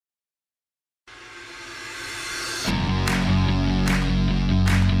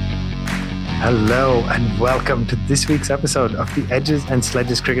Hello and welcome to this week's episode of the Edges and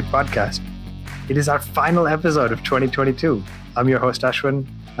Sledges Cricket Podcast. It is our final episode of 2022. I'm your host Ashwin.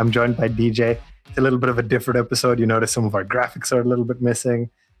 I'm joined by DJ. It's a little bit of a different episode. You notice some of our graphics are a little bit missing.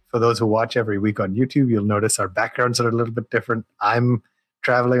 For those who watch every week on YouTube, you'll notice our backgrounds are a little bit different. I'm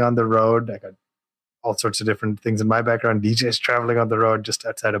traveling on the road. I got all sorts of different things in my background. DJ's traveling on the road just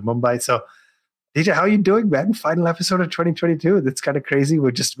outside of Mumbai. So DJ, how are you doing, man? Final episode of 2022. That's kind of crazy.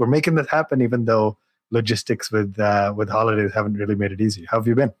 We're making this happen, even though logistics with holidays haven't really made it easy. How have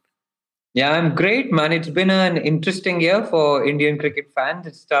you been? Yeah, I'm great, man. It's been an interesting year for Indian cricket fans.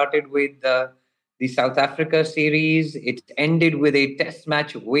 It started with the South Africa series. It ended with a test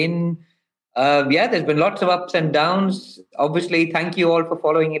match win. There's been lots of ups and downs. Obviously, thank you all for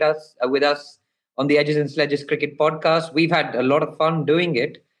following with us on the Edges and Sledges Cricket Podcast. We've had a lot of fun doing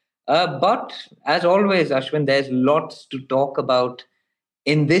it. But as always, Ashwin, there's lots to talk about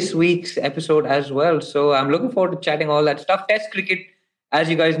in this week's episode as well. So I'm looking forward to chatting all that stuff. Test cricket, as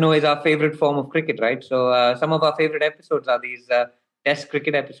you guys know, is our favorite form of cricket, right? So some of our favorite episodes are these test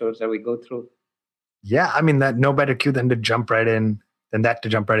cricket episodes that we go through. Yeah, I mean, that no better cue than to jump right in.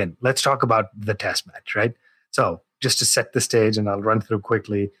 Let's talk about the test match, right? So just to set the stage, and I'll run through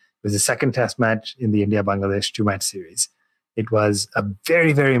quickly, it was the second test match in the India-Bangladesh two-match series. It was a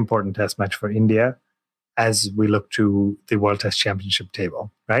very, very important test match for India as we look to the World Test Championship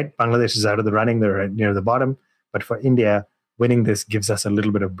table, right? Bangladesh is out of the running. They're near the bottom. But for India, winning this gives us a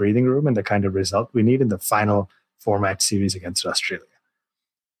little bit of breathing room and the kind of result we need in the final four-match series against Australia.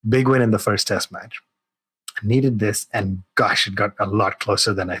 Big win in the first test match. Needed this, and gosh, it got a lot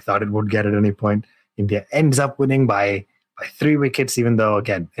closer than I thought it would get at any point. India ends up winning by 3 wickets, even though,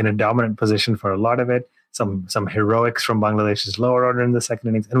 again, in a dominant position for a lot of it. Some heroics from Bangladesh's lower order in the second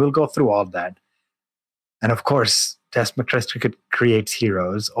innings, and we'll go through all that. And of course, Test cricket creates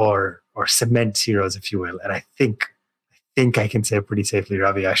heroes or cements heroes, if you will. And I think I can say pretty safely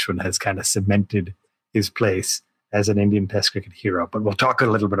Ravi Ashwin has kind of cemented his place as an Indian Test cricket hero. But we'll talk a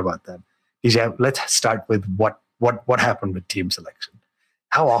little bit about that. DJ, let's start with what happened with team selection.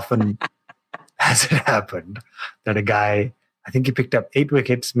 How often has it happened that a guy, I think he picked up 8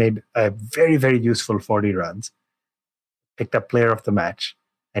 wickets, made a very, very useful 40 runs, picked up player of the match,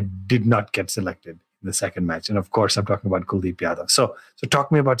 and did not get selected in the second match. And of course, I'm talking about Kuldeep Yadav. So talk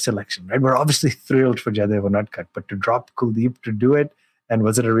to me about selection, right? We're obviously thrilled for Jadev or not cut, but to drop Kuldeep to do it, and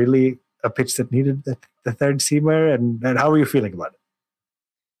was it a pitch that needed the third seamer? And how are you feeling about it?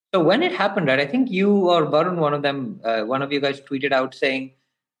 So when it happened, right, I think you or Varun, one of you guys tweeted out saying,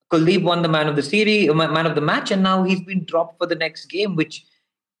 Kuldeep won the man of the match, and now he's been dropped for the next game, which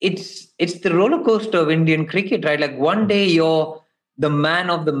it's the roller coaster of Indian cricket, right? Like one day you're the man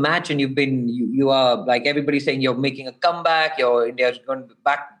of the match, and you are like everybody's saying you're making a comeback. You're going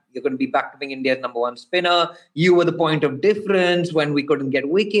to be back to being India's number one spinner. You were the point of difference when we couldn't get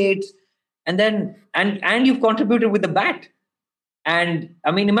wickets, and then and you've contributed with the bat. And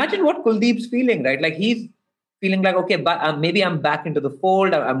I mean, imagine what Kuldeep's feeling, right? Like he's feeling like, okay, but maybe I'm back into the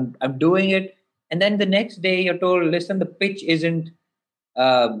fold. I'm doing it, and then the next day you're told, listen, the pitch isn't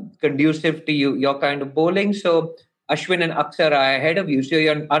conducive to your kind of bowling. So Ashwin and Iyer are ahead of you. So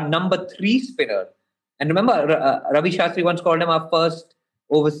you're our number 3 spinner. And remember, Ravi Shastri once called him our first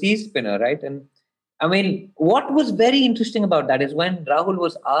overseas spinner, right? And I mean, what was very interesting about that is when Rahul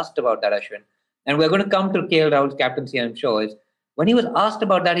was asked about that, Ashwin, and we're going to come to KL Rahul's captaincy, I'm sure, is when he was asked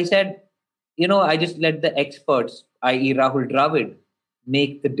about that, he said, I just let the experts, i.e. Rahul Dravid,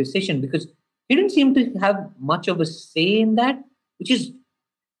 make the decision, because he didn't seem to have much of a say in that, which is,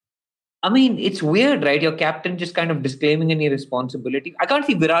 I mean, it's weird, right? Your captain just kind of disclaiming any responsibility. I can't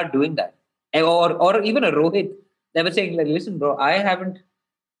see Virat doing that. Or even a Rohit. They were saying, like, listen, bro, I haven't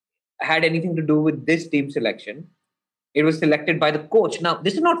had anything to do with this team selection. It was selected by the coach. Now,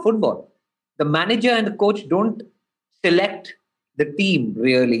 this is not football. The manager and the coach don't select the team,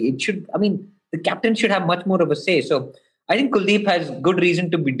 really. The captain should have much more of a say. So I think Kuldeep has good reason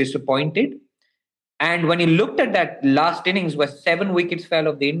to be disappointed. And when he looked at that last innings where 7 wickets fell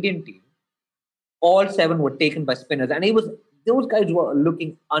of the Indian team, all 7 were taken by spinners. And those guys were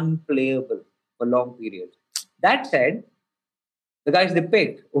looking unplayable for long periods. That said, the guys they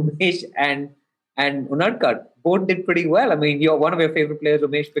picked, Umesh and Unadkat, both did pretty well. I mean, one of your favorite players,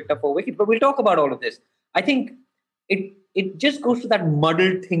 Umesh, picked up 4 wickets. But we'll talk about all of this. I think it just goes to that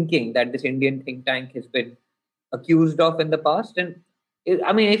muddled thinking that this Indian think tank has been accused of in the past. And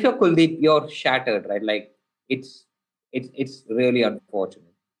if you're Kuldeep, you're shattered, right? Like it's really unfortunate.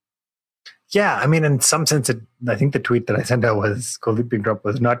 Yeah, I mean, in some sense, I think the tweet that I sent out was Kuldeep being dropped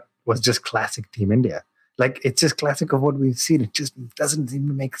was just classic Team India. Like, it's just classic of what we've seen. It just doesn't seem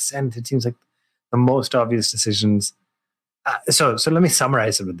to make sense. It seems like the most obvious decisions. So let me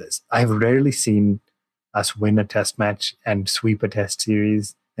summarize it with this. I've rarely seen us win a test match and sweep a test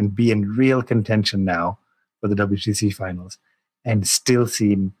series and be in real contention now for the WTC finals, and still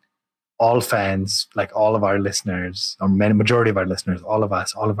seen all fans, like all of our listeners, or majority of our listeners, all of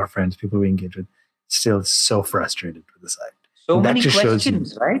us, all of our friends, people we engage with, still so frustrated with the side. So And that many just shows you,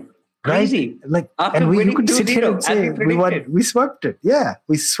 questions, right? right? Crazy. Like, After and you winning could sit here 2-0, and as say we we won, predicted. we swept it. Yeah,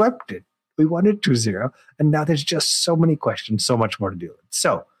 we swept it. We won it 2-0, and now there's just so many questions, so much more to deal with.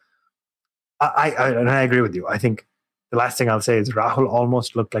 So and I agree with you. I think the last thing I'll say is Rahul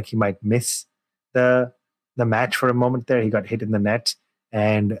almost looked like he might miss the match for a moment there. He got hit in the net,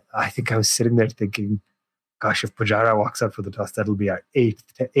 and I think I was sitting there thinking, "Gosh, if Pujara walks out for the toss, that'll be our eighth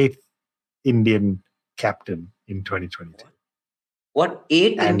Indian captain in 2022." What,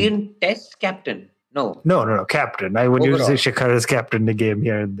 eighth Indian Test captain? No, captain. I would usually say overall. Shikhar is captain a game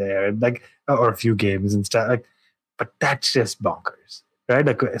here and there, like, or a few games and stuff. Like, but that's just bonkers, right?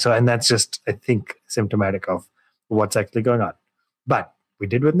 Like, so, and that's just, I think, symptomatic of what's actually going on. But we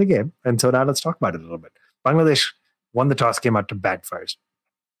did win the game, and so now let's talk about it a little bit. Bangladesh won the toss, came out to bat first.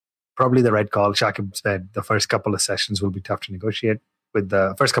 Probably the right call. Shakib said the first couple of sessions will be tough to negotiate with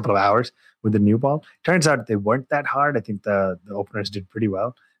the first couple of hours with the new ball. Turns out they weren't that hard. I think the openers did pretty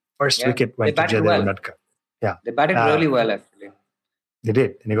well. First wicket went to Jaydev Unadkat. Yeah. They batted really well, actually. They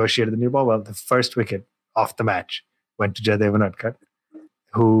did. They negotiated the new ball well. The first wicket off the match went to Jaydev Unadkat,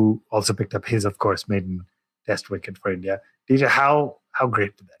 who also picked up his, of course, maiden test wicket for India. DJ, how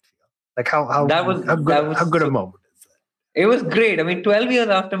great did that feel? Like how good a moment is that? It was great. I mean, 12 years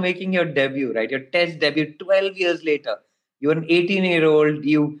after making your debut, right? Your test debut, 12 years later, you're an 18-year-old.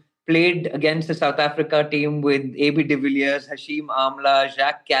 You played against the South Africa team with AB de Villiers, Hashim Amla,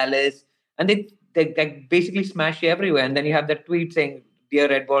 Jacques Callis, and they basically smash you everywhere. And then you have that tweet saying, "Dear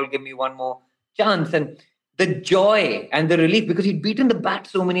Red Ball, give me one more chance." And the joy and the relief, because he'd beaten the bat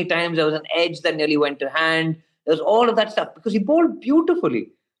so many times. There was an edge that nearly went to hand. There was all of that stuff because he bowled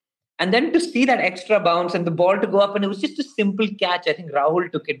beautifully. And then to see that extra bounce and the ball to go up, and it was just a simple catch. I think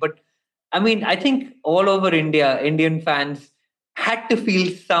Rahul took it. But I mean, I think all over India, Indian fans had to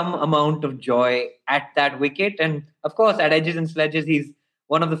feel some amount of joy at that wicket. And of course, at Edges and Sledges, he's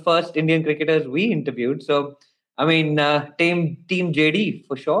one of the first Indian cricketers we interviewed. So, I mean, team JD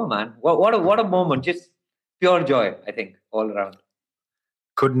for sure, man. What a moment. Just pure joy, I think, all around.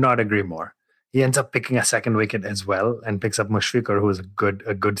 Could not agree more. He ends up picking a second wicket as well and picks up Mushfiqur, who is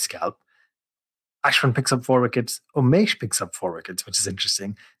a good scalp. Ashwin picks up 4 wickets. Umesh picks up 4 wickets, which is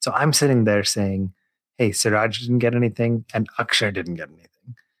interesting. So I'm sitting there saying, hey, Siraj didn't get anything and Akshar didn't get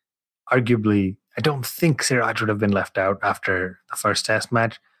anything. Arguably, I don't think Siraj would have been left out after the first test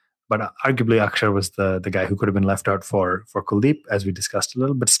match, but arguably Akshar was the guy who could have been left out for Kuldeep, as we discussed a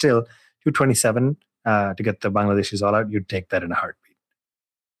little. But still, 227 to get the Bangladeshis all out, you'd take that in a heartbeat.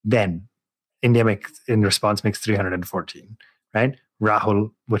 Then India makes 314, right?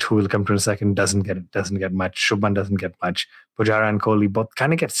 Rahul, who we'll come to in a second, doesn't get much. Shubman doesn't get much. Pujara and Kohli both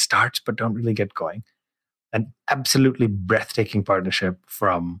kind of get starts, but don't really get going. An absolutely breathtaking partnership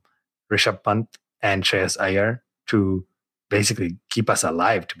from Rishabh Pant and Shreyas Iyer to basically keep us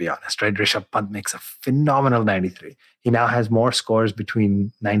alive, to be honest, right? Rishabh Pant makes a phenomenal 93. He now has more scores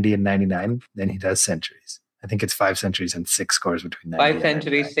between 90 and 99 than he does centuries. I think it's 5 centuries and 6 scores between 90 5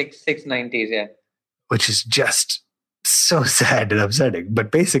 centuries, 6 90s, yeah. Which is just so sad and upsetting.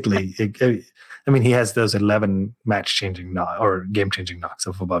 But basically, he has those 11 match-changing or game-changing knocks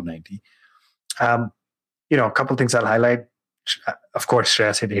of about 90. A couple things I'll highlight. Of course,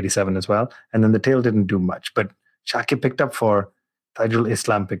 Shreyas hit 87 as well. And then the tail didn't do much. But Shakib picked up 4. Tajul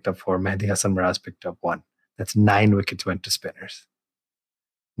Islam picked up 4. Mehdi Hassan Miraz picked up 1. That's 9 wickets went to spinners.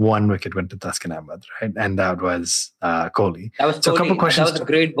 1 wicket went to Taskin Ahmed, right? And that was Kohli. That was Kohli. So a couple questions. That was a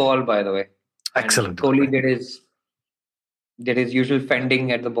great ball, by the way. Excellent. Kohli did his usual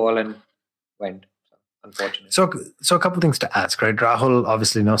fending at the ball and went. Unfortunately. So a couple things to ask, right? Rahul,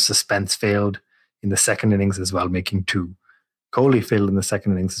 obviously, no suspense, failed in the second innings as well, making 2. Kohli failed in the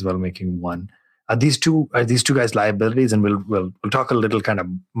second innings as well, making 1. Are these two guys liabilities? And we'll talk a little kind of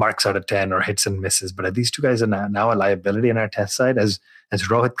marks out of 10 or hits and misses. But are these two guys now a liability in our test side? As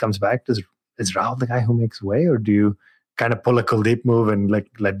Rohit comes back, is Rahul the guy who makes way, or do you kind of pull a Kuldeep move and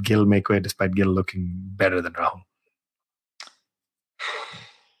let Gill make way, despite Gill looking better than Rahul?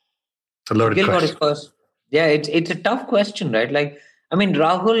 It's a loaded Gill question. got his first. Yeah, it's a tough question, right?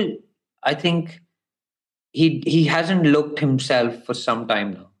 Rahul, I think he hasn't looked himself for some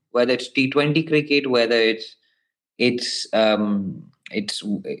time now. Whether it's T20 cricket, whether it's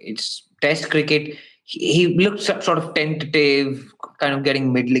Test cricket, he looked sort of tentative, kind of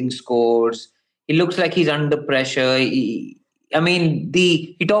getting middling scores. He looks like he's under pressure. He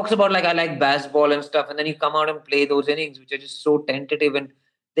talks about like I like baseball and stuff, and then you come out and play those innings which are just so tentative, and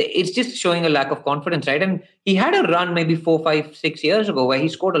it's just showing a lack of confidence, right? And he had a run maybe 4, 5, 6 years ago where he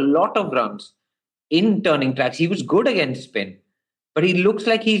scored a lot of runs in turning tracks. He was good against spin, but he looks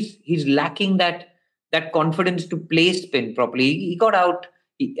like he's lacking that confidence to play spin properly. He got out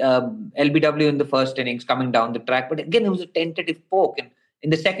LBW in the first innings coming down the track, but again it was a tentative poke, and in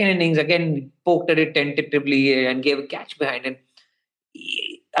the second innings again he poked at it tentatively and gave a catch behind. And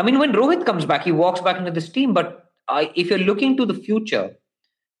when Rohit comes back, he walks back into this team. But if you're looking to the future,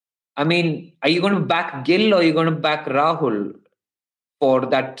 are you going to back Gill or are you going to back Rahul for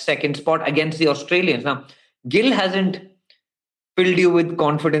that second spot against the Australians? Now, Gill hasn't filled you with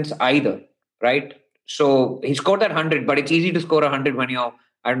confidence either, right? So he scored that 100, but it's easy to score 100 when you're,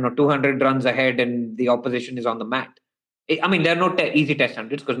 200 runs ahead and the opposition is on the mat. There are no easy test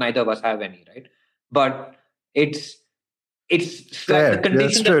hundreds because neither of us have any, right? But it's fair. Like the condition.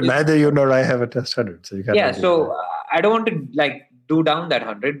 That's true. Neither you nor I have a test 100, so you can't. Yeah, so I don't want to do down that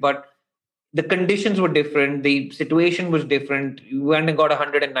 100, but the conditions were different. The situation was different. You went and got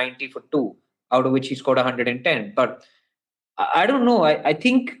 190 for 2, out of which he scored 110. But I don't know. I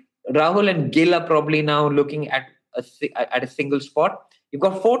think Rahul and Gill are probably now looking at a single spot. You've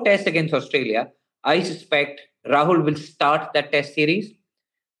got 4 tests against Australia. I suspect Rahul will start that test series,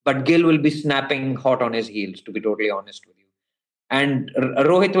 but Gill will be snapping hot on his heels, to be totally honest with you. And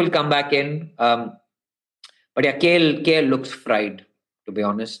Rohit will come back in. But yeah, KL looks fried, to be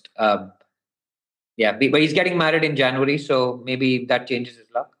honest. But he's getting married in January, so maybe that changes his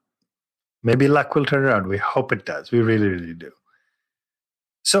luck. Maybe luck will turn around. We hope it does. We really, really do.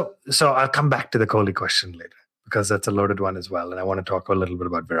 So I'll come back to the Kohli question later because that's a loaded one as well. And I want to talk a little bit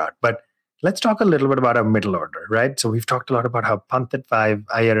about Virat. But let's talk a little bit about our middle order, right? So we've talked a lot about how Pant at 5,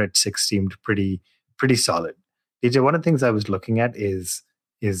 Iyer at 6 seemed pretty solid. DJ, one of the things I was looking at is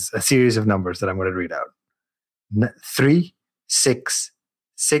a series of numbers that I'm going to read out. 3, 6,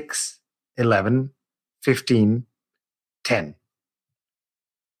 6, 11, 15, 10.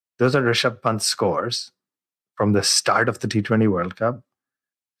 Those are Rishabh Pant's scores from the start of the T20 World Cup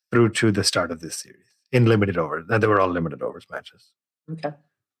through to the start of this series in limited overs. They were all limited overs matches. Okay.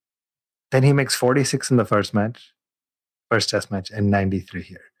 Then he makes 46 in the first test match, and 93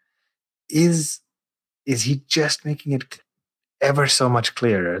 here. Is he just making it ever so much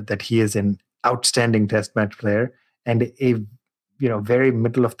clearer that he is an outstanding test match player and a very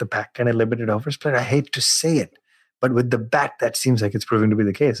middle of the pack kind of limited overs player? I hate to say it, but with the bat, that seems like it's proving to be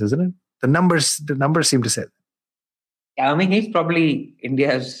the case, isn't it? The numbers seem to say that. Yeah, he's probably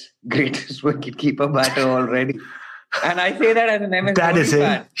India's greatest wicketkeeper batter already. And I say that as an MS That is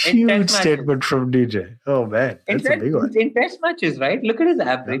fan. A huge statement from DJ. Oh, man. That's a big one. In test matches, right? Look at his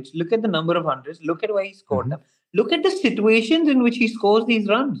average. Yeah. Look at the number of hundreds. Look at where he scored them. Look at the situations in which he scores these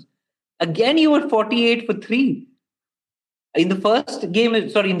runs. Again, you were 48 for 3. In the first game,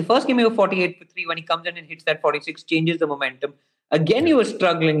 you were 48 for 3. When he comes in and hits that 46, changes the momentum. Again, you were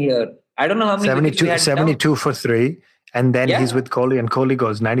struggling here. I don't know how many 72 for 3. And then he's with Kohli, and Kohli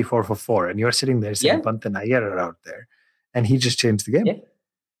goes 94 for 4. And you're sitting there saying Pant and Iyer are out there. And he just changed the game.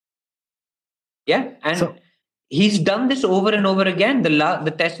 Yeah. And he's done this over and over again. The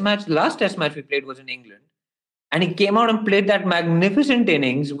last test match we played was in England. And he came out and played that magnificent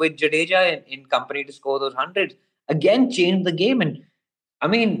innings with Jadeja in company to score those hundreds. Again, changed the game.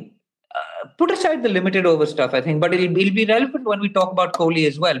 And put aside the limited over stuff, I think. But it'll be relevant when we talk about Kohli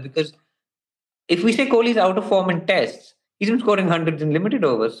as well. Because if we say Kohli's out of form in tests, he's been scoring hundreds in limited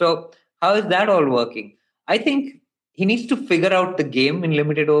overs. So how is that all working? I think he needs to figure out the game in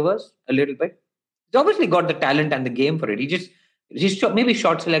limited overs a little bit. He's obviously got the talent and the game for it. Maybe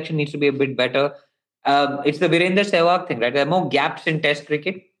shot selection needs to be a bit better. It's the Virender Sehwag thing, right? There are more gaps in test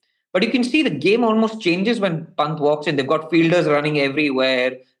cricket. But you can see the game almost changes when Pant walks in. They've got fielders running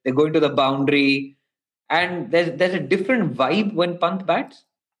everywhere. They're going to the boundary. And there's a different vibe when Pant bats.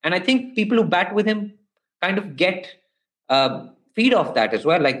 And I think people who bat with him kind of feed off that as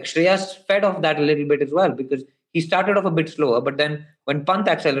well. Like Shreyas fed off that a little bit as well because he started off a bit slower. But then when Pant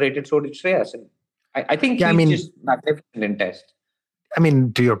accelerated, so did Shreyas. And I think he's just magnificent in test.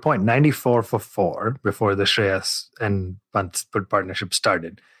 To your point, 94 for 4 before the Shreyas and Pant partnership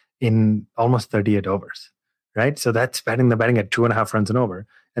started in almost 38 overs, right? So that's batting at 2.5 runs and over.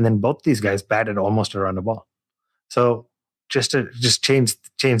 And then both these guys batted almost around the ball. So just change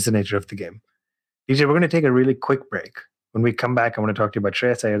the nature of the game. DJ, we're going to take a really quick break. When we come back, I want to talk to you about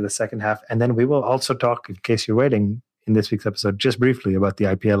Shreyas Iyer the second half. And then we will also talk, in case you're waiting, in this week's episode, just briefly about the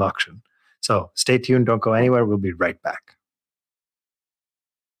IPL auction. So stay tuned. Don't go anywhere. We'll be right back.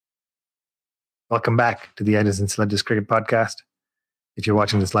 Welcome back to the Edges and Sledges Cricket Podcast. If you're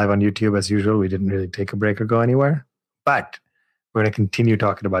watching this live on YouTube, as usual, we didn't really take a break or go anywhere, but we're going to continue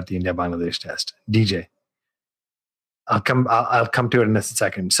talking about the India-Bangladesh test. DJ, I'll come to it in a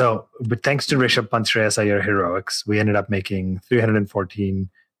second. So, but thanks to Rishabh Pant, Shreyas Iyer heroics, we ended up making 314,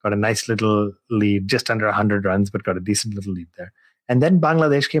 got a nice little lead, just under 100 runs, but got a decent little lead there. And then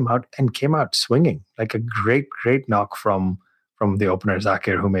Bangladesh came out swinging, like a great knock from the opener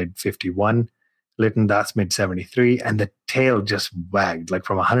Zakir, who made 51. Litton Das made 73, and the tail just wagged, like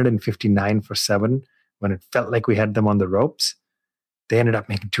from 159 for 7, when it felt like we had them on the ropes. They ended up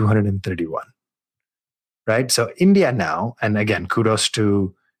making 231. Right? So India now, and again, kudos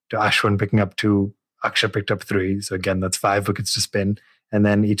to Ashwin picking up 2, Akshar picked up 3. So again, that's 5 wickets to spin. And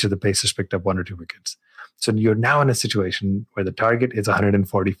then each of the pacers picked up 1 or 2 wickets. So you're now in a situation where the target is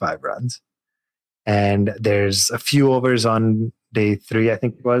 145 runs. And there's a few overs on day 3, I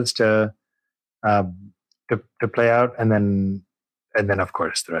think it was, to play out. And then of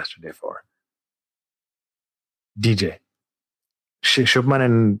course, the rest of day 4. DJ,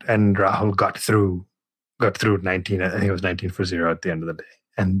 Shubman and Rahul got through 19, I think it was 19 for 0 at the end of the day.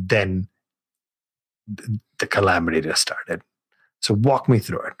 And then the calamity just started. So walk me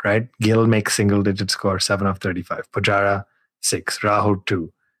through it, right? Gill makes single digit score, 7 of 35. Pujara, 6. Rahul,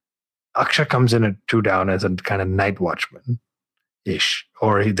 2. Akshar comes in at 2 down as a kind of night watchman-ish,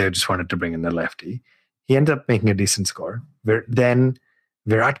 or they just wanted to bring in the lefty. He ends up making a decent score. Then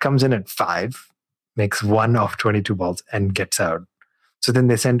Virat comes in at 5, makes 1 of 22 balls and gets out. So then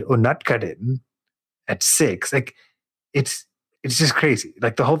they send Unadkat in at 6. Like, it's just crazy.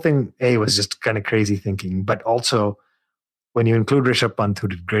 Like, the whole thing, was just kind of crazy thinking, but also when you include Rishabh Pant, who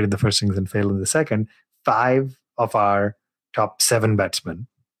did great in the first innings and failed in the second, 5 of our top 7 batsmen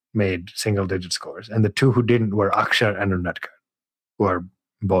made single-digit scores, and the 2 who didn't were Akshar and Unadkat, who are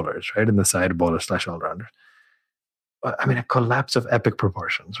bowlers, right, in the side bowlers / all-rounders. I mean, a collapse of epic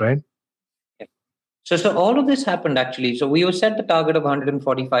proportions, right? Yeah. So all of this happened actually. So we were set the target of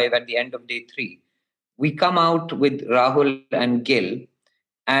 145 at the end of day 3. We come out with Rahul and Gill.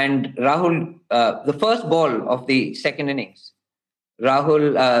 And Rahul, the first ball of the second innings,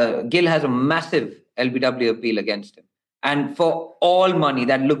 Gill has a massive LBW appeal against him. And for all money,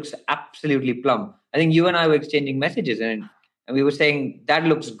 that looks absolutely plumb. I think you and I were exchanging messages and we were saying, that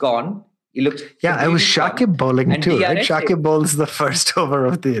looks gone. He looks... Yeah, I was Shakib bowling too, right? Shakib bowls the first over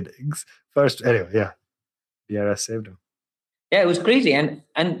of the innings. DRS saved him. Yeah, it was crazy.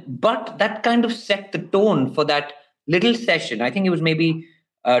 But that kind of set the tone for that little session. I think it was maybe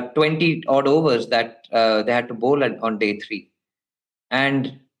 20 odd overs that they had to bowl on day 3.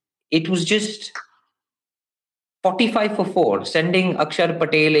 And it was just 45 for 4, sending Akshar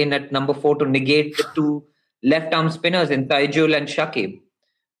Patel in at number 4 to negate the 2 left-arm spinners in Taijul and Shakib.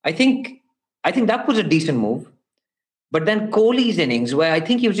 I think that was a decent move. But then Kohli's innings, where I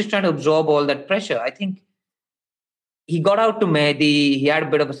think he was just trying to absorb all that pressure, I think he got out to Mehdi. He had a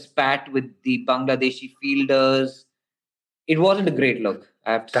bit of a spat with the Bangladeshi fielders. It wasn't a great look,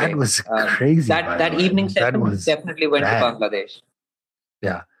 I have to say. That was crazy. That evening session definitely went to Bangladesh.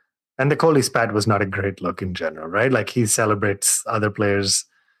 Yeah. And the Kohli spat was not a great look in general, right? Like, he celebrates other players'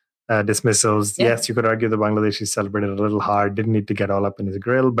 dismissals. Yeah. Yes, you could argue the Bangladeshi celebrated a little hard, didn't need to get all up in his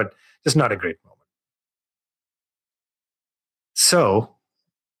grill, but just not a great moment. So...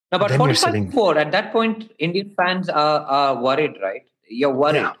 No, but 45-4, at that point, Indian fans are worried, right? You're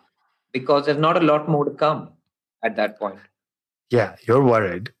worried because there's not a lot more to come at that point. Yeah, you're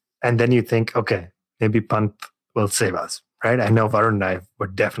worried. And then you think, okay, maybe Pant will save us, right? I know Varun and I were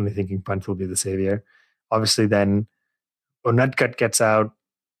definitely thinking Pant will be the savior. Obviously, then Unadkat gets out,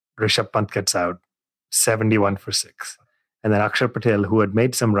 Rishabh Pant gets out, 71 for 6. And then Akshar Patel, who had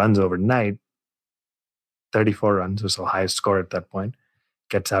made some runs overnight, 34 runs or so, highest score at that point,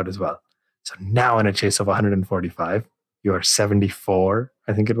 gets out as well. So now in a chase of 145, you are 74,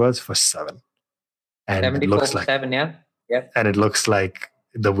 I think it was, for 7. And 74 it looks for like 7, yeah. And it looks like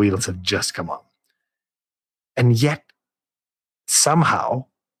the wheels have just come on. And yet, somehow,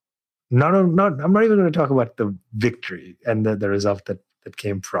 I'm not even going to talk about the victory and the result that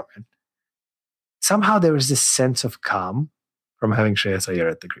came from it. Somehow there was this sense of calm from having Shreyas Iyer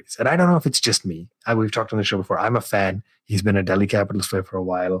at the crease. And I don't know if it's just me. We've talked on the show before. I'm a fan. He's been a Delhi Capitals player for a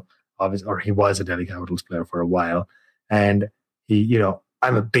while, or he was a Delhi Capitals player for a while. And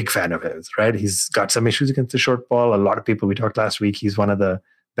I'm a big fan of his, right? He's got some issues against the short ball. A lot of people, we talked last week, he's one of the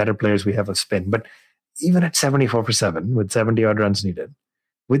better players we have of spin. But even at 74 for 7, with 70 odd runs needed,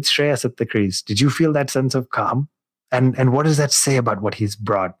 with Shreyas at the crease, did you feel that sense of calm? And what does that say about what he's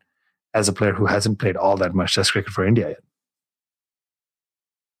brought as a player who hasn't played all that much Test cricket for India yet?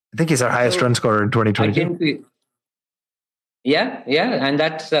 I think he's our highest So run scorer in I 2022. think, yeah, and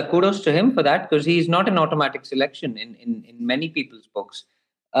that's kudos to him for that, because he's not an automatic selection in many people's books.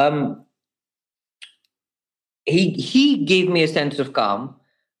 Um, he gave me a sense of calm,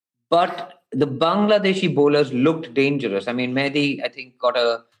 but the Bangladeshi bowlers looked dangerous. I mean, Mehdi, I think, got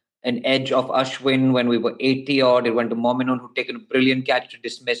an edge of Ashwin when we were 80 odd. It went to Mominun, who'd taken a brilliant catch to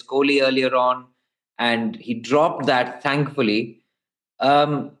dismiss Kohli earlier on, and he dropped that, thankfully.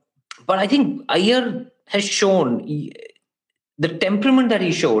 Um, but I think Iyer has shown the temperament that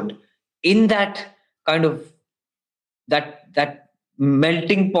he showed in that kind of that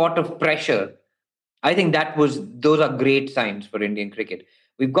melting pot of pressure. I think those are great signs for Indian cricket.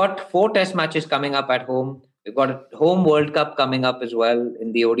 We've got 4 test matches coming up at home. We've got a home World Cup coming up as well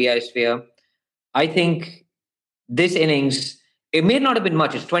in the ODI sphere. I think this innings, it may not have been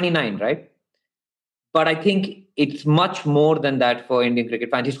much. It's 29, right? But I think it's much more than that for Indian cricket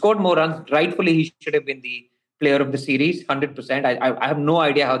fans. He scored more runs. Rightfully, he should have been the player of the series, 100%. I have no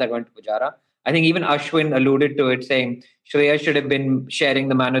idea how that went to Pujara. I think even Ashwin alluded to it, saying Shreya should have been sharing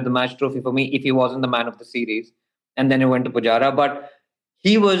the man of the match trophy for me if he wasn't the man of the series. And then it went to Pujara. But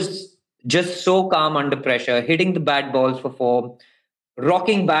he was just so calm under pressure, hitting the bad balls for 4,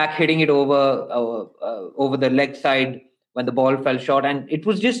 rocking back, hitting it over the leg side when the ball fell short. And it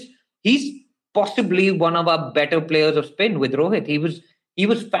was just, he's possibly one of our better players of spin with Rohit. He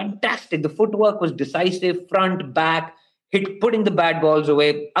was fantastic. The footwork was decisive, front, back, putting the bad balls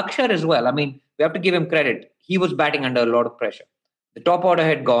away. Akshar as well. I mean, we have to give him credit. He was batting under a lot of pressure. The top order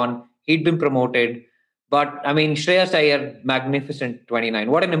had gone. He'd been promoted. But I mean, Shreyas Iyer, magnificent 29.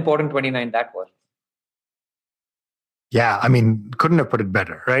 What an important 29 that was. Yeah, I mean, couldn't have put it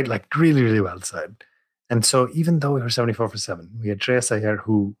better, right? Like really, really well said. And so even though we were 74 for 7, we had Shreyas Iyer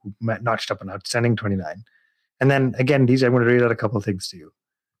who notched up an outstanding 29. And then again, DJ, I'm going to read out a couple of things to you.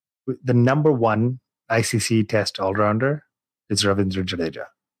 The number 1 ICC Test all-rounder is Ravindra Jadeja.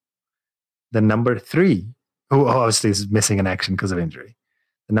 The number 3, who obviously is missing in action because of injury.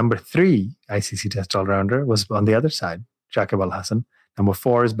 The number 3 ICC Test all-rounder was on the other side, Shakib Al Hasan. Number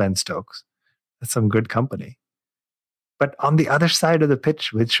 4 is Ben Stokes. That's some good company. But on the other side of the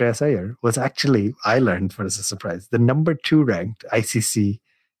pitch with Shreyas Iyer was actually, I learned for as a surprise, the number 2 ranked ICC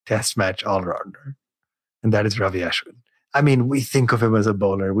Test match all-rounder. And that is Ravi Ashwin. I mean, we think of him as a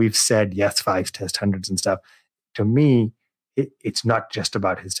bowler. We've said, yes, 5 test hundreds and stuff. To me, it's not just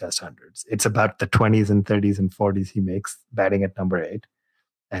about his test hundreds. It's about the 20s and 30s and 40s he makes batting at number 8.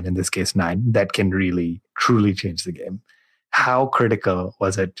 And in this case, 9. That can really, truly change the game. How critical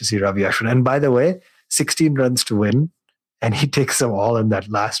was it to see Ravi Ashwin? And by the way, 16 runs to win. And he takes them all in that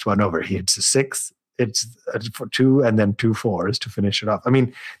last one over. He hits a 6, it's for 2, and then 2 4s to finish it off. I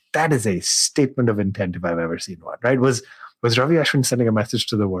mean, that is a statement of intent if I've ever seen one, right? Was Ravi Ashwin sending a message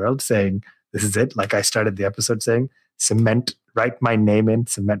to the world saying, this is it? Like I started the episode saying, write my name in,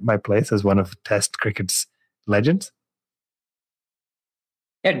 cement my place as one of Test cricket's legends?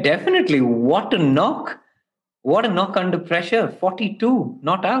 Yeah, definitely. What a knock. What a knock under pressure. 42,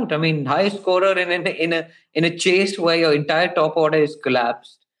 not out. I mean, highest scorer in a chase where your entire top order is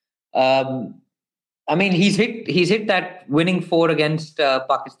collapsed. I mean, he's hit that winning 4 against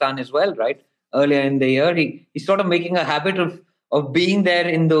Pakistan as well, right? Earlier in the year, he's sort of making a habit of being there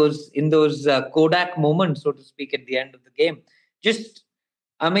in those Kodak moments, so to speak, at the end of the game. Just,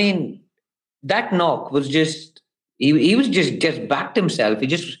 I mean, that knock was just he was just backed himself. He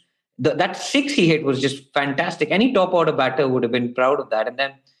just that 6 he hit was just fantastic. Any top order batter would have been proud of that. And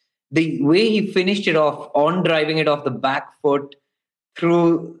then the way he finished it off, on driving it off the back foot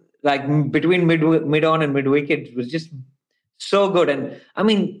through, like, between mid on and mid wicket, was just so good. And I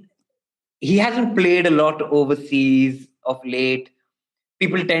mean, he hasn't played a lot overseas of late.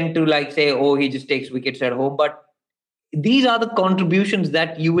 People tend to like say, oh, he just takes wickets at home. But these are the contributions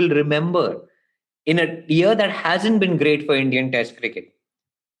that you will remember in a year that hasn't been great for Indian Test cricket.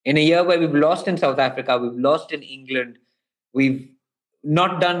 In a year where we've lost in South Africa, we've lost in England, we've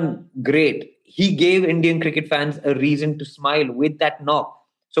not done great. He gave Indian cricket fans a reason to smile with that knock.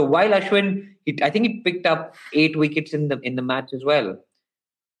 So while Ashwin, I think he picked up 8 wickets in the match as well.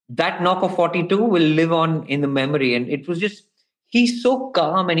 That knock of 42 will live on in the memory. And it was just, he's so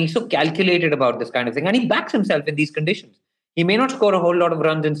calm and he's so calculated about this kind of thing. And he backs himself in these conditions. He may not score a whole lot of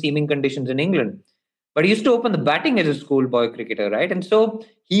runs in seaming conditions in England, but he used to open the batting as a schoolboy cricketer, right? And so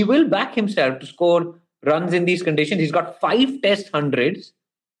he will back himself to score runs in these conditions. He's got 5 test hundreds,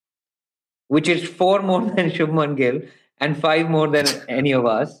 which is 4 more than Shubman Gill and 5 more than any of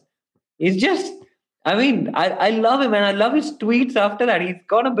us. He's just, I mean, I love him, and I love his tweets after that. He's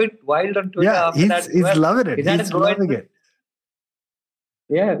gone a bit wild on Twitter after that. He's loving it. He's loving it.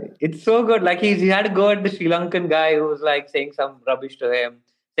 Yeah, it's so good. Like he had a go at the Sri Lankan guy who was like saying some rubbish to him,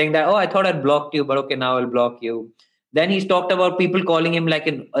 saying that, oh, I thought I'd blocked you, but okay, now I'll block you. Then he's talked about people calling him like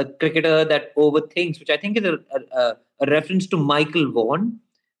a cricketer that overthinks, which I think is a reference to Michael Vaughan,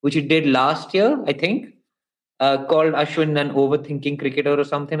 which he did last year, I think, called Ashwin an overthinking cricketer or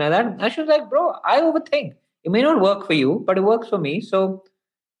something like that. Ashwin's like, bro, I overthink. It may not work for you, but it works for me. So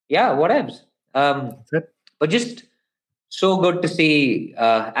yeah, whatevs. That's it. But just so good to see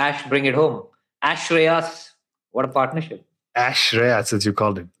Ash bring it home. Ash Reyes, what a partnership. Ash Reyes, as you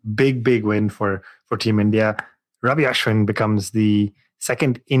called it. Big win for Team India. Ravi Ashwin becomes the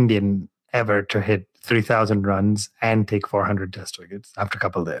second Indian ever to hit 3,000 runs and take 400 test wickets after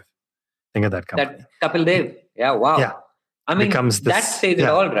Kapil Dev. Think of that company. That Kapil Dev. Yeah, wow. Yeah. I mean, that says it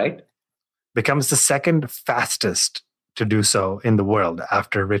all, right? Becomes the second fastest to do so in the world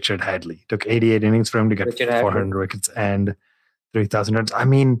after Richard Hadley. Took 88 innings for him to get 400 wickets and 3,000 runs. I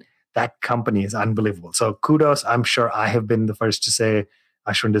mean, that company is unbelievable. So kudos. I'm sure I have been the first to say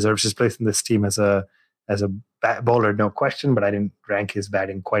Ashwin deserves his place in this team as a bowler, no question, but I didn't rank his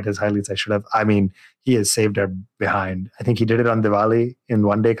batting quite as highly as I should have. I mean, he has saved our behind. I think he did it on Diwali in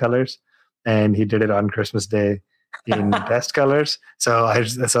one-day colors, and he did it on Christmas Day in test colors. So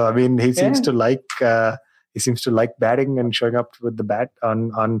I mean, he seems to like batting and showing up with the bat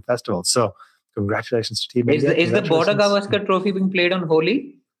on festivals. So congratulations to Team India. Is the Border Gavaskar Trophy being played on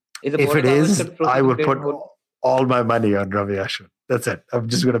Holi? If it is, I would put all my money on Ravi Ashwin. That's it. I'm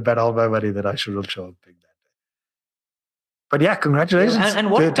just going to bet all my money that Ashwin will show up big that day. But yeah, congratulations.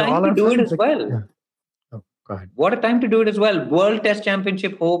 And what time to do it as well. Yeah. Oh, go ahead. What a time to do it as well. World Test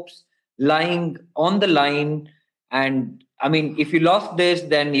Championship hopes lying on the line. And I mean, if you lost this,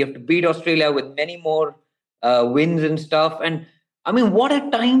 then you have to beat Australia with many more wins and stuff. And I mean, what a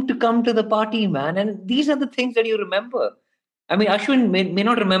time to come to the party, man. And these are the things that you remember. I mean, Ashwin may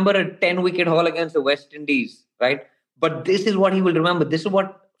not remember a 10-wicket haul against the West Indies, right? But this is what he will remember. This is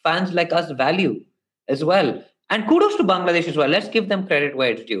what fans like us value as well. And kudos to Bangladesh as well. Let's give them credit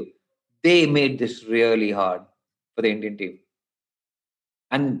where it's due. They made this really hard for the Indian team.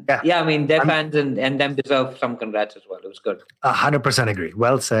 And I mean, their fans and them deserve some congrats as well. It was good. 100% agree.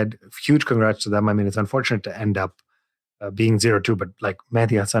 Well said. Huge congrats to them. I mean, it's unfortunate to end up being 0-2, but like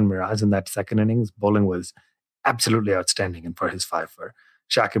Mehdi Hassan Miraj in that second innings, bowling was absolutely outstanding. And for his 5-for,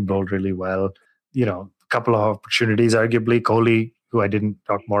 Shakib bowled really well. You know, a couple of opportunities, arguably. Kohli, who I didn't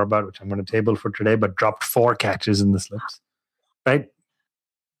talk more about, which I'm going to table for today, but dropped 4 catches in the slips. Right?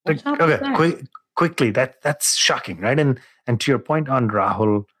 Quickly, that's shocking, right? And to your point on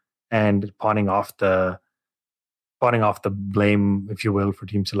Rahul and pawning off the blame, if you will, for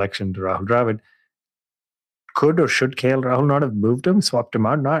team selection to Rahul Dravid, could or should KL Rahul not have moved him, swapped him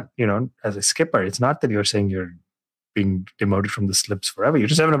out? Not, as a skipper. It's not that you're saying you're being demoted from the slips forever. You're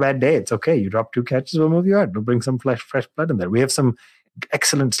just having a bad day. It's okay. You drop 2 catches, we'll move you out. We'll bring some fresh blood in there. We have some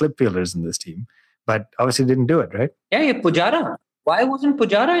excellent slip fielders in this team, but obviously didn't do it, right? Yeah, Pujara. Why wasn't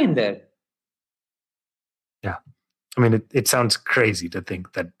Pujara in there? Yeah. I mean, it sounds crazy to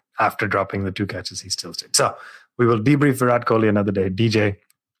think that after dropping the 2 catches, he still stayed. So we will debrief Virat Kohli another day. DJ,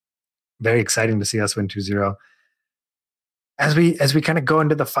 very exciting to see us win 2-0. As we kind of go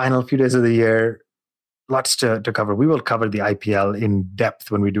into the final few days of the year, lots to cover. We will cover the IPL in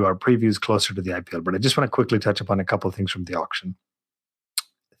depth when we do our previews closer to the IPL. But I just want to quickly touch upon a couple of things from the auction.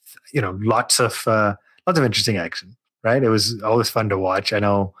 Lots of interesting action, right? It was always fun to watch. I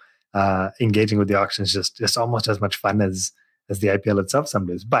know engaging with the auction is just almost as much fun as the IPL itself some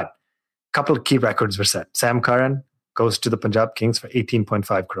days. But a couple of key records were set. Sam Curran goes to the Punjab Kings for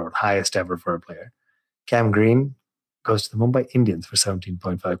 18.5 crore, highest ever for a player. Cam Green goes to the Mumbai Indians for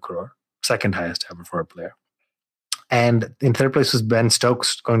 17.5 crore, second highest ever for a player. And in third place was Ben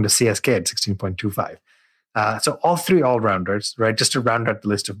Stokes going to CSK at 16.25. So all 3 all-rounders, right? Just to round out the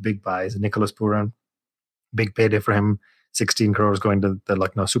list of big buys, Nicholas Pooran, big payday for him, 16 crores going to the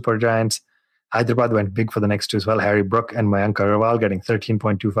Lucknow Super Giants. Hyderabad went big for the next 2 as well. Harry Brook and Mayank Agarwal getting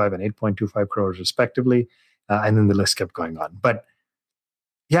 13.25 and 8.25 crores respectively. And then the list kept going on. But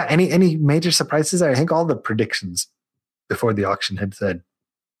yeah, any major surprises? I think all the predictions before the auction had said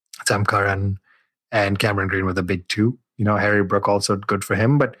Sam Curran and Cameron Green were the big 2. Harry Brook also good for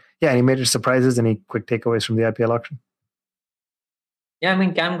him. But yeah, any major surprises? Any quick takeaways from the IPL auction? Yeah, I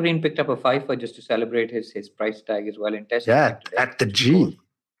mean, Cam Green picked up a 5-for just to celebrate his price tag as well in Test. Yeah, at the G.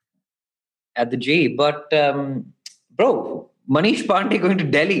 At the G. But, bro, Manish Pandey going to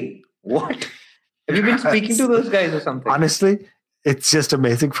Delhi. What? Have you been speaking to those guys or something? Honestly, it's just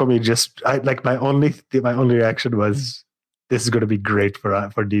amazing for me. My only reaction was, this is going to be great for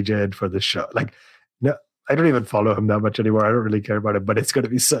DJ and for the show. Like, no, I don't even follow him that much anymore. I don't really care about it, but it's going to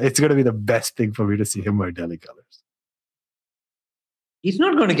be the best thing for me to see him wear Delhi colors. He's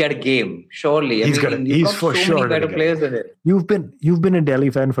not going to get a game, surely. You've got for so sure many better players than him. You've been a Delhi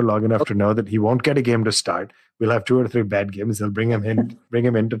fan for long enough to know that he won't get a game to start. We'll have 2 or 3 bad games. They'll bring him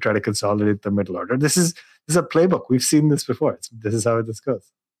in to try to consolidate the middle order. This is a playbook. We've seen this before. This is how this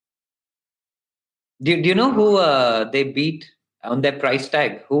goes. Do you know who they beat on their price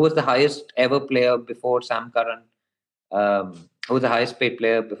tag? Who was the highest ever player before Sam Curran? Who was the highest paid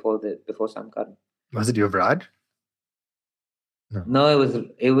player before Sam Curran? Was it Yuvraj? No,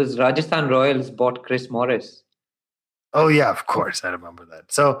 it was Rajasthan Royals bought Chris Morris. Oh yeah, of course, I remember that.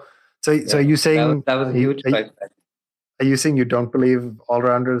 So are you saying that was a huge price tag? Are you saying you don't believe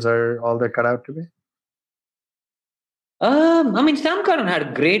all-rounders are all they're cut out to be? I mean, Sam Curran had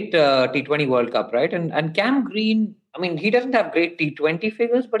a great T20 World Cup, right? And Cam Green, I mean, he doesn't have great T20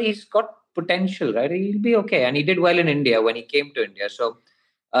 figures, but he's got potential, right? He'll be okay. And he did well in India when he came to India. So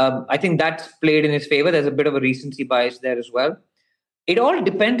I think that's played in his favor. There's a bit of a recency bias there as well. It all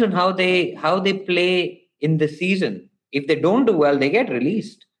depends on how they play in the season. If they don't do well, they get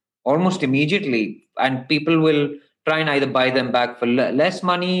released almost immediately, and people will try and either buy them back for less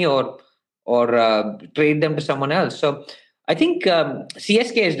money or trade them to someone else. So I think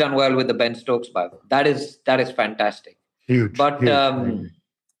CSK has done well with the Ben Stokes buy. That is fantastic. Huge. But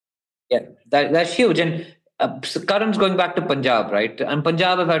yeah, that's huge. And Curran's going back to Punjab, right? And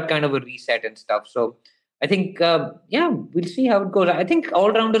Punjab have had kind of a reset and stuff. So I think, we'll see how it goes. I think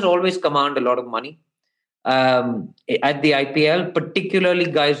all-rounders always command a lot of money at the IPL, particularly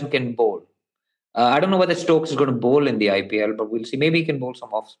guys who can bowl. I don't know whether Stokes is going to bowl in the IPL, but we'll see. Maybe he can bowl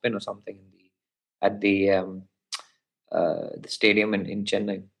some off-spin or something at the stadium in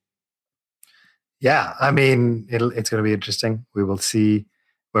Chennai. Yeah, I mean, it's going to be interesting. We will see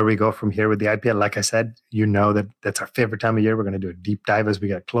where we go from here with the IPL. Like I said, that's our favorite time of year. We're going to do a deep dive as we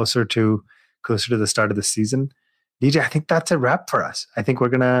get closer to the start of the season. DJ, I think that's a wrap for us. I think we're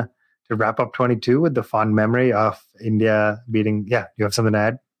going to wrap up 22 with the fond memory of India beating. Yeah, you have something to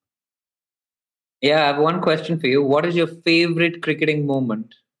add? Yeah, I have one question for you. What is your favorite cricketing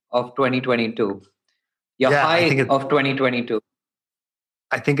moment of 2022? Your high of 2022?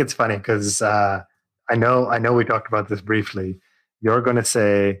 I think it's funny because I know we talked about this briefly. You're going to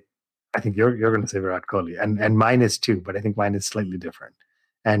say, I think you're going to say Virat Kohli, and mine is too, but I think mine is slightly different.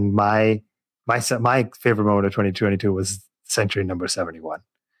 And my favorite moment of 2022 was century number 71.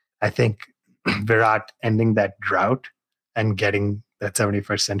 I think Virat ending that drought and getting that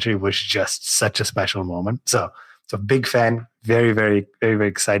 71st century was just such a special moment. So big fan, very, very, very, very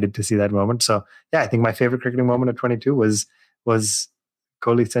excited to see that moment. So yeah, I think my favorite cricketing moment of 22 was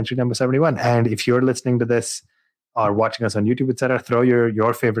Kohli's century number 71. And if you're listening to this or watching us on YouTube, etc., throw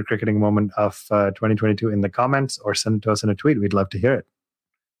your favorite cricketing moment of 2022 in the comments or send it to us in a tweet. We'd love to hear it.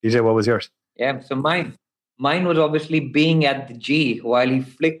 DJ, what was yours? Yeah, so mine was obviously being at the G while he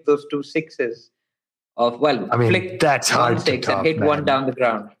flicked those 2 sixes. Flicked that's hard to top, and hit man. One down the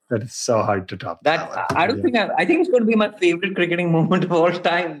ground. That is so hard to top. I think it's going to be my favorite cricketing moment of all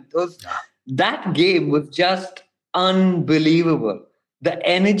time. That game was just unbelievable. The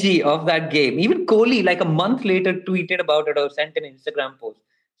energy of that game. Even Kohli, like a month later, tweeted about it or sent an Instagram post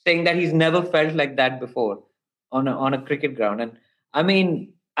saying that he's never felt like that before on a cricket ground. And I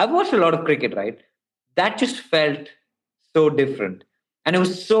mean, I've watched a lot of cricket, right? That just felt so different. And it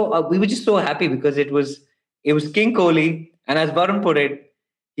was so, we were just so happy because it was King Kohli. And as Varun put it,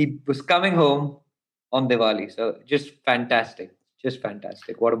 he was coming home on Diwali. So just fantastic.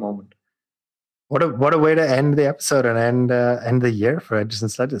 What a moment. What a way to end the episode and end the year for Edges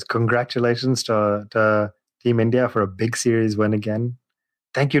and Sledges. Congratulations to Team India for a big series win again.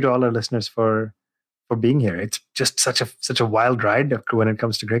 Thank you to all our listeners for being here. It's just such a wild ride when it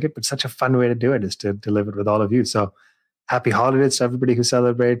comes to cricket, but such a fun way to do it is to live it with all of you. So happy holidays to everybody who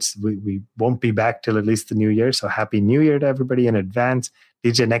celebrates. We won't be back till at least the new year. So happy new year to everybody in advance.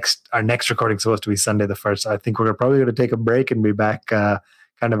 DJ, our next recording is supposed to be Sunday the 1st. I think we're probably going to take a break and be back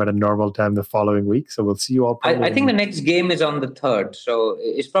kind of at a normal time the following week. So we'll see you all. I think the next game is on the 3rd. So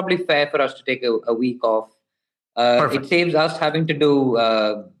it's probably fair for us to take a week off. It saves us having to do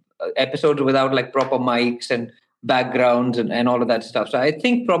episodes without like proper mics and backgrounds and all of that stuff. So I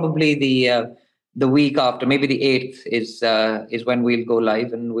think probably the week after, maybe the 8th is when we'll go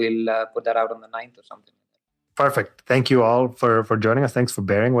live, and we'll put that out on the 9th or something. Perfect. Thank you all for joining us. Thanks for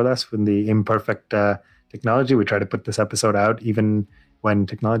bearing with us with the imperfect technology. We try to put this episode out even when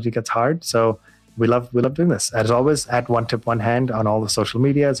technology gets hard. So we love doing this. As always, at One Tip One Hand on all the social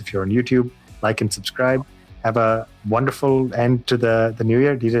medias. If you're on YouTube, like and subscribe. Have a wonderful end to the new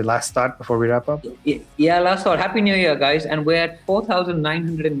year. DJ, last thought before we wrap up? Yeah, last thought. Happy New Year, guys. And we're at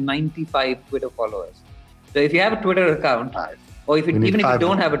 4,995 Twitter followers. So if you have a Twitter account, or even if you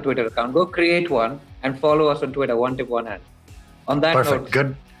don't have a Twitter account, go create one and follow us on Twitter. One tip, one hand. On that Perfect.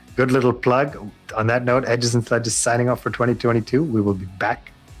 note. Good little plug. On that note, Edges and Sledges signing off for 2022. We will be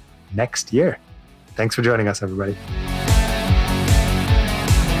back next year. Thanks for joining us, everybody.